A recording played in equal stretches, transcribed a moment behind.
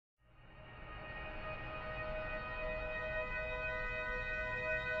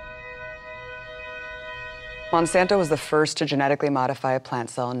Monsanto was the first to genetically modify a plant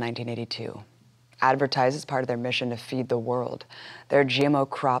cell in 1982. Advertised as part of their mission to feed the world, their GMO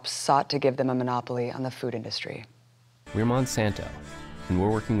crops sought to give them a monopoly on the food industry. We're Monsanto, and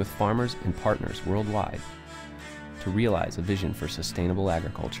we're working with farmers and partners worldwide to realize a vision for sustainable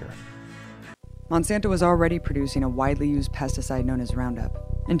agriculture. Monsanto was already producing a widely used pesticide known as Roundup,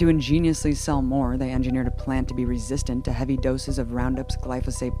 and to ingeniously sell more, they engineered a plant to be resistant to heavy doses of Roundup's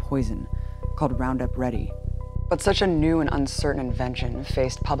glyphosate poison, called Roundup Ready. But such a new and uncertain invention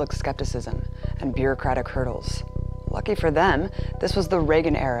faced public skepticism and bureaucratic hurdles. Lucky for them, this was the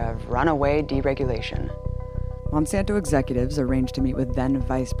Reagan era of runaway deregulation. Monsanto executives arranged to meet with then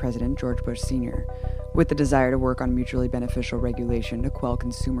Vice President George Bush Sr., with the desire to work on mutually beneficial regulation to quell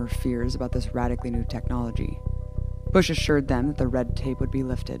consumer fears about this radically new technology. Bush assured them that the red tape would be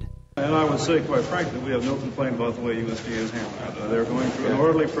lifted. And I would say, quite frankly, we have no complaint about the way USDA is handled. They're going through an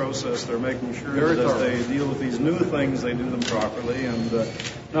orderly process. They're making sure that as they deal with these new things, they do them properly. And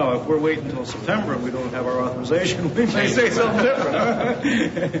no, if we're waiting until September and we don't have our authorization, we may say something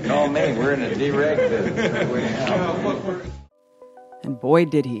different. Call me. We're in a dereg business. And boy,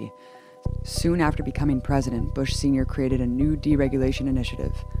 did he. Soon after becoming president, Bush Sr. created a new deregulation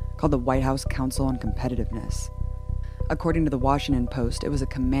initiative called the White House Council on Competitiveness. According to the Washington Post, it was a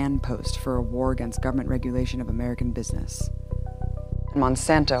command post for a war against government regulation of American business. And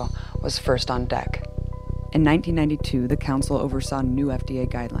Monsanto was first on deck. In 1992, the council oversaw new FDA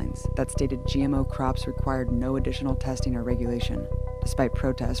guidelines that stated GMO crops required no additional testing or regulation, despite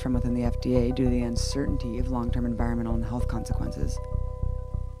protests from within the FDA due to the uncertainty of long-term environmental and health consequences.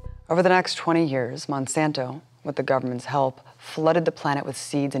 Over the next 20 years, Monsanto, with the government's help, flooded the planet with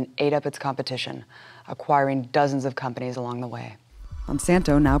seeds and ate up its competition, acquiring dozens of companies along the way.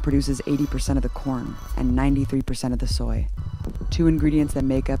 Monsanto now produces 80% of the corn and 93% of the soy, two ingredients that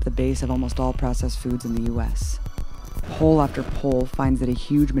make up the base of almost all processed foods in the U.S. Poll after poll finds that a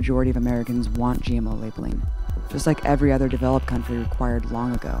huge majority of Americans want GMO labeling, just like every other developed country required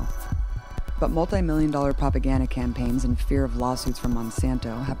long ago. But multi-million-dollar propaganda campaigns and fear of lawsuits from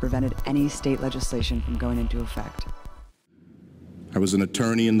Monsanto have prevented any state legislation from going into effect. I was an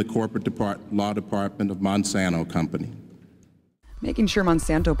attorney in the corporate law department of Monsanto Company. Making sure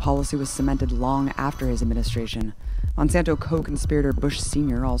Monsanto policy was cemented long after his administration, Monsanto co-conspirator Bush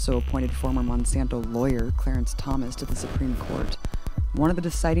Sr. also appointed former Monsanto lawyer Clarence Thomas to the Supreme Court, one of the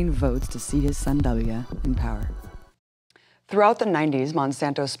deciding votes to see his son W in power. Throughout the 90s,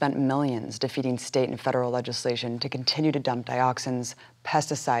 Monsanto spent millions defeating state and federal legislation to continue to dump dioxins,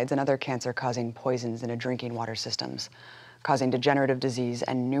 pesticides, and other cancer-causing poisons into drinking water systems, causing degenerative disease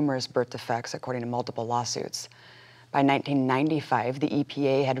and numerous birth defects, according to multiple lawsuits. By 1995, the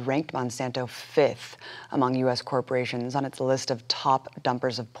EPA had ranked Monsanto 5th among U.S. corporations on its list of top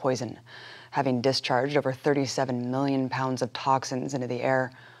dumpers of poison, having discharged over 37 million pounds of toxins into the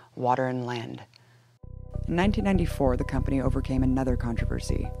air, water, and land. In 1994, the company overcame another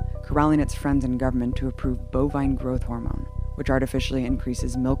controversy, corralling its friends in government to approve bovine growth hormone, which artificially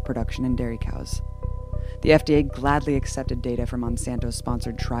increases milk production in dairy cows. The FDA gladly accepted data from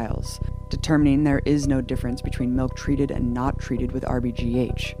Monsanto-sponsored trials, determining there is no difference between milk treated and not treated with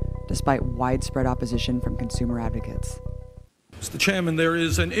RBGH, despite widespread opposition from consumer advocates. Mr. Chairman, there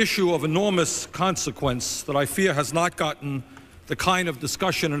is an issue of enormous consequence that I fear has not gotten the kind of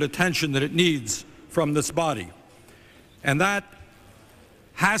discussion and attention that it needs from this body. And that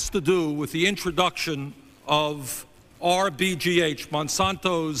has to do with the introduction of RBGH,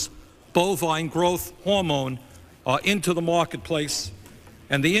 Monsanto's bovine growth hormone, into the marketplace,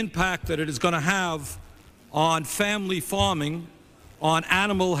 and the impact that it is going to have on family farming, on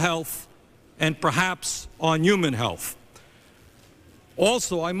animal health, and perhaps on human health.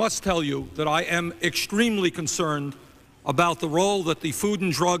 Also, I must tell you that I am extremely concerned about the role that the Food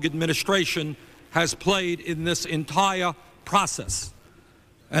and Drug Administration has played in this entire process.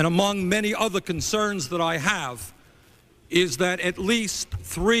 And among many other concerns that I have is that at least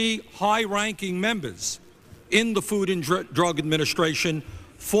 3 high-ranking members in the Food and Drug Administration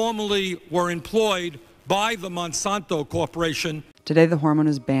formerly were employed by the Monsanto Corporation. Today, the hormone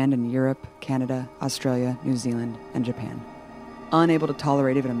is banned in Europe, Canada, Australia, New Zealand, and Japan. Unable to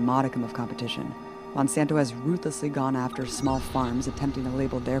tolerate even a modicum of competition, Monsanto has ruthlessly gone after small farms attempting to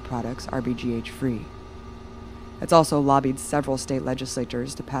label their products RBGH-free. It's also lobbied several state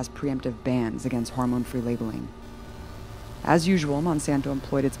legislatures to pass preemptive bans against hormone-free labeling. As usual, Monsanto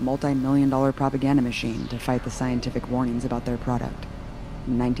employed its multi-million-dollar propaganda machine to fight the scientific warnings about their product.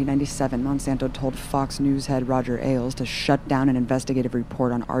 In 1997, Monsanto told Fox News head Roger Ailes to shut down an investigative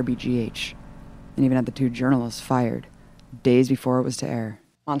report on RBGH, and even had the 2 journalists fired, days before it was to air.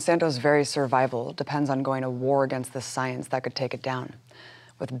 Monsanto's very survival depends on going to war against the science that could take it down.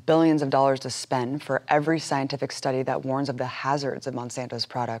 With billions of dollars to spend for every scientific study that warns of the hazards of Monsanto's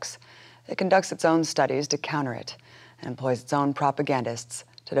products, it conducts its own studies to counter it and employs its own propagandists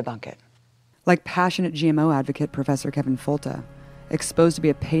to debunk it. Like passionate GMO advocate Professor Kevin Folta, exposed to be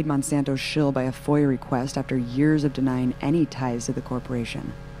a paid Monsanto shill by a FOIA request after years of denying any ties to the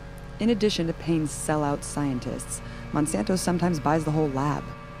corporation. In addition to paying sellout scientists, Monsanto sometimes buys the whole lab.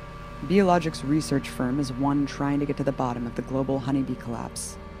 Biologics research firm is one trying to get to the bottom of the global honeybee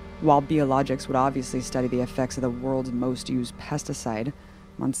collapse. While Biologics would obviously study the effects of the world's most used pesticide,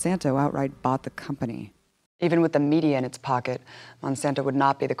 Monsanto outright bought the company. Even with the media in its pocket, Monsanto would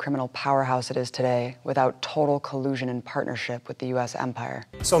not be the criminal powerhouse it is today without total collusion and partnership with the U.S. empire.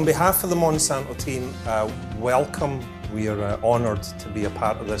 So on behalf of the Monsanto team, welcome. We are honoured to be a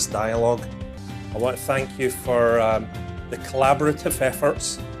part of this dialogue. I want to thank you for the collaborative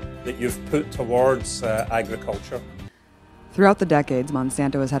efforts that you've put towards agriculture. Throughout the decades,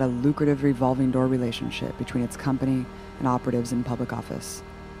 Monsanto has had a lucrative revolving door relationship between its company and operatives in public office.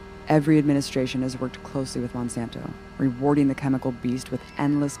 Every administration has worked closely with Monsanto, rewarding the chemical beast with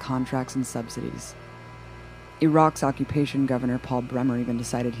endless contracts and subsidies. Iraq's occupation governor Paul Bremer even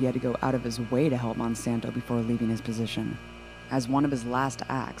decided he had to go out of his way to help Monsanto before leaving his position. As one of his last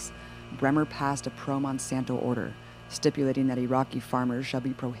acts, Bremer passed a pro-Monsanto order, stipulating that Iraqi farmers shall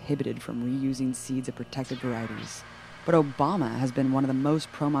be prohibited from reusing seeds of protected varieties. But Obama has been one of the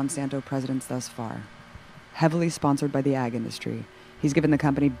most pro-Monsanto presidents thus far. Heavily sponsored by the ag industry, he's given the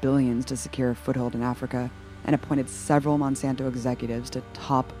company billions to secure a foothold in Africa and appointed several Monsanto executives to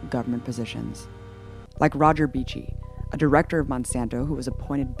top government positions. Like Roger Beachy, a director of Monsanto who was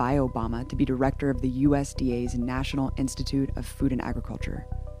appointed by Obama to be director of the USDA's National Institute of Food and Agriculture.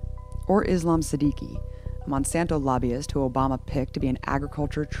 Or Islam Siddiqui, a Monsanto lobbyist who Obama picked to be an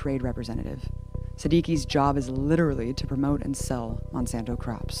agriculture trade representative. Siddiqui's job is literally to promote and sell Monsanto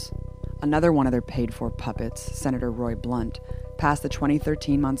crops. Another one of their paid-for puppets, Senator Roy Blunt, passed the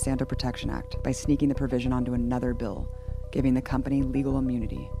 2013 Monsanto Protection Act by sneaking the provision onto another bill, giving the company legal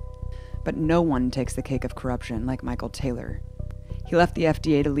immunity. But no one takes the cake of corruption like Michael Taylor. He left the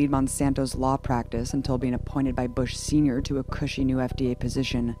FDA to lead Monsanto's law practice until being appointed by Bush Sr. to a cushy new FDA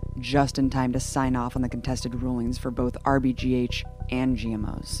position just in time to sign off on the contested rulings for both RBGH and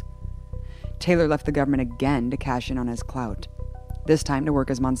GMOs. Taylor left the government again to cash in on his clout, this time to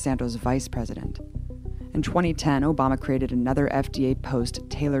work as Monsanto's vice president. In 2010, Obama created another FDA post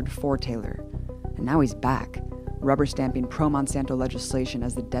tailored for Taylor, and now he's back, rubber stamping pro-Monsanto legislation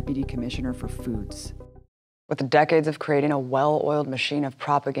as the Deputy Commissioner for Foods. With decades of creating a well-oiled machine of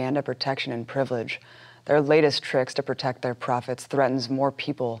propaganda, protection, and privilege, their latest tricks to protect their profits threatens more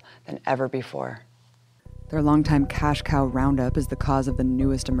people than ever before. Their longtime cash cow Roundup is the cause of the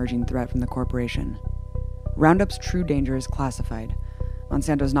newest emerging threat from the corporation. Roundup's true danger is classified.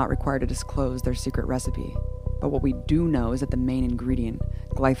 Monsanto is not required to disclose their secret recipe. But what we do know is that the main ingredient,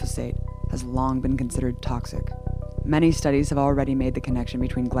 glyphosate, has long been considered toxic. Many studies have already made the connection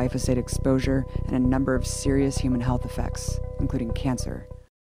between glyphosate exposure and a number of serious human health effects, including cancer.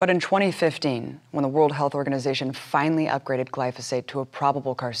 But in 2015, when the World Health Organization finally upgraded glyphosate to a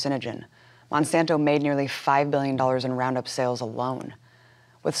probable carcinogen, Monsanto made nearly $5 billion in Roundup sales alone.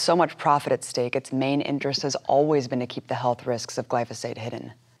 With so much profit at stake, its main interest has always been to keep the health risks of glyphosate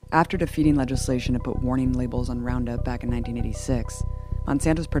hidden. After defeating legislation to put warning labels on Roundup back in 1986,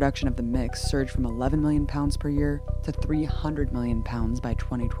 Monsanto's production of the mix surged from 11 million pounds per year to 300 million pounds by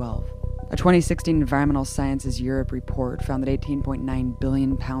 2012. A 2016 Environmental Sciences Europe report found that 18.9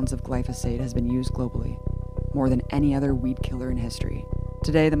 billion pounds of glyphosate has been used globally, more than any other weed killer in history.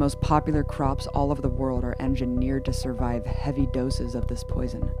 Today, the most popular crops all over the world are engineered to survive heavy doses of this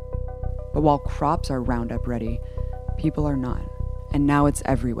poison. But while crops are Roundup ready, people are not. And now it's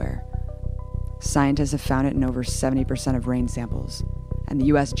everywhere. Scientists have found it in over 70% of rain samples. And the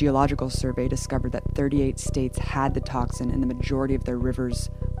U.S. Geological Survey discovered that 38 states had the toxin in the majority of their rivers,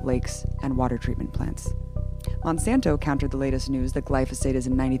 lakes, and water treatment plants. Monsanto countered the latest news that glyphosate is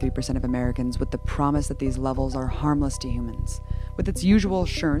in 93% of Americans with the promise that these levels are harmless to humans, with its usual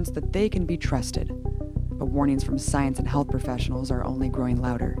assurance that they can be trusted. But warnings from science and health professionals are only growing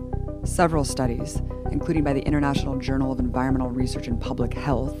louder. Several studies, including by the International Journal of Environmental Research and Public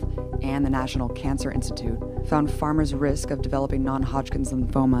Health and the National Cancer Institute, found farmers' risk of developing non-Hodgkin's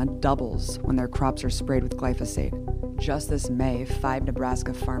lymphoma doubles when their crops are sprayed with glyphosate. Just this May, 5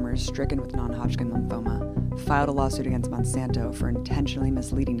 Nebraska farmers stricken with non-Hodgkin lymphoma filed a lawsuit against Monsanto for intentionally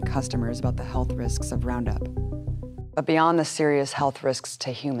misleading customers about the health risks of Roundup. But beyond the serious health risks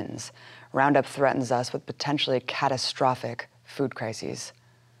to humans, Roundup threatens us with potentially catastrophic food crises.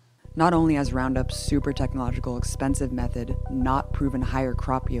 Not only has Roundup's super technological, expensive method not proven higher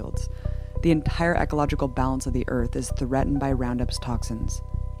crop yields, the entire ecological balance of the earth is threatened by Roundup's toxins.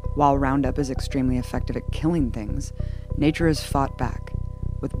 While Roundup is extremely effective at killing things, nature has fought back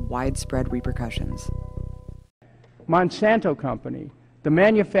with widespread repercussions. Monsanto Company, the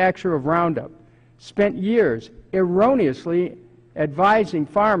manufacturer of Roundup, spent years erroneously advising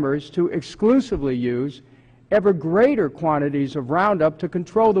farmers to exclusively use ever greater quantities of Roundup to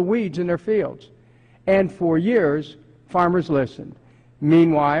control the weeds in their fields. And for years, farmers listened.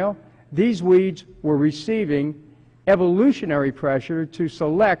 Meanwhile, these weeds were receiving evolutionary pressure to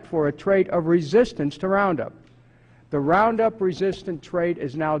select for a trait of resistance to Roundup. The Roundup-resistant trait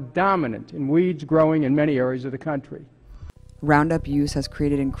is now dominant in weeds growing in many areas of the country. Roundup use has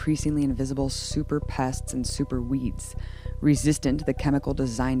created increasingly invisible super pests and super weeds, resistant to the chemical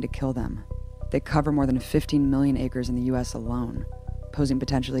designed to kill them. They cover more than 15 million acres in the U.S. alone, posing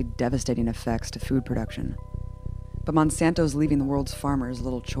potentially devastating effects to food production. But Monsanto's leaving the world's farmers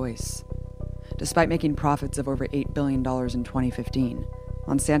little choice. Despite making profits of over $8 billion in 2015,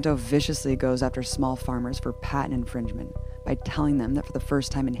 Monsanto viciously goes after small farmers for patent infringement by telling them that for the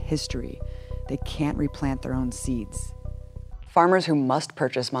first time in history, they can't replant their own seeds. Farmers who must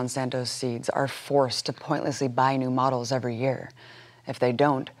purchase Monsanto's seeds are forced to pointlessly buy new models every year. If they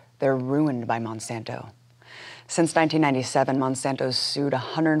don't, they're ruined by Monsanto. Since 1997, Monsanto's sued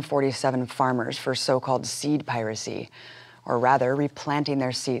 147 farmers for so-called seed piracy, or rather, replanting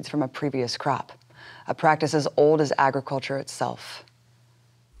their seeds from a previous crop, a practice as old as agriculture itself.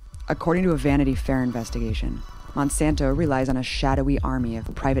 According to a Vanity Fair investigation, Monsanto relies on a shadowy army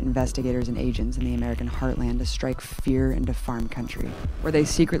of private investigators and agents in the American heartland to strike fear into farm country, where they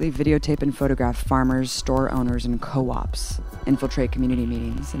secretly videotape and photograph farmers, store owners, and co-ops, infiltrate community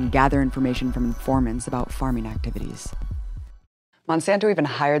meetings, and gather information from informants about farming activities. Monsanto even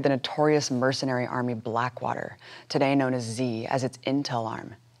hired the notorious mercenary army Blackwater, today known as Z, as its intel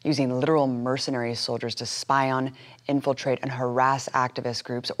arm, using literal mercenary soldiers to spy on, infiltrate, and harass activist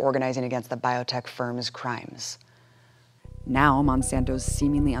groups organizing against the biotech firm's crimes. Now, Monsanto's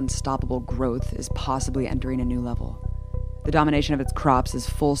seemingly unstoppable growth is possibly entering a new level. The domination of its crops is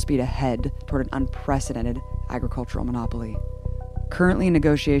full speed ahead toward an unprecedented agricultural monopoly. Currently in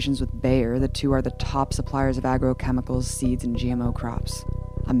negotiations with Bayer, the two are the top suppliers of agrochemicals, seeds, and GMO crops.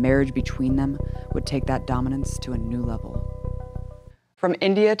 A marriage between them would take that dominance to a new level. From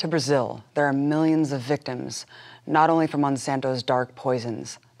India to Brazil, there are millions of victims, not only from Monsanto's dark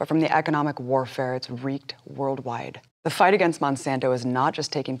poisons, but from the economic warfare it's wreaked worldwide. The fight against Monsanto is not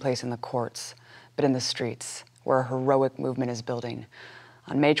just taking place in the courts, but in the streets, where a heroic movement is building.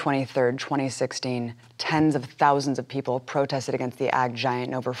 On May 23, 2016, tens of thousands of people protested against the ag giant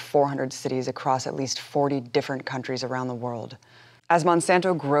in over 400 cities across at least 40 different countries around the world. As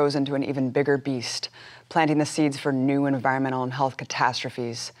Monsanto grows into an even bigger beast, planting the seeds for new environmental and health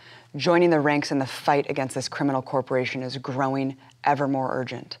catastrophes, joining the ranks in the fight against this criminal corporation is growing ever more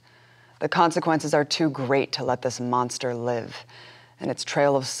urgent. The consequences are too great to let this monster live, and its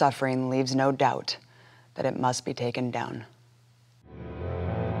trail of suffering leaves no doubt that it must be taken down.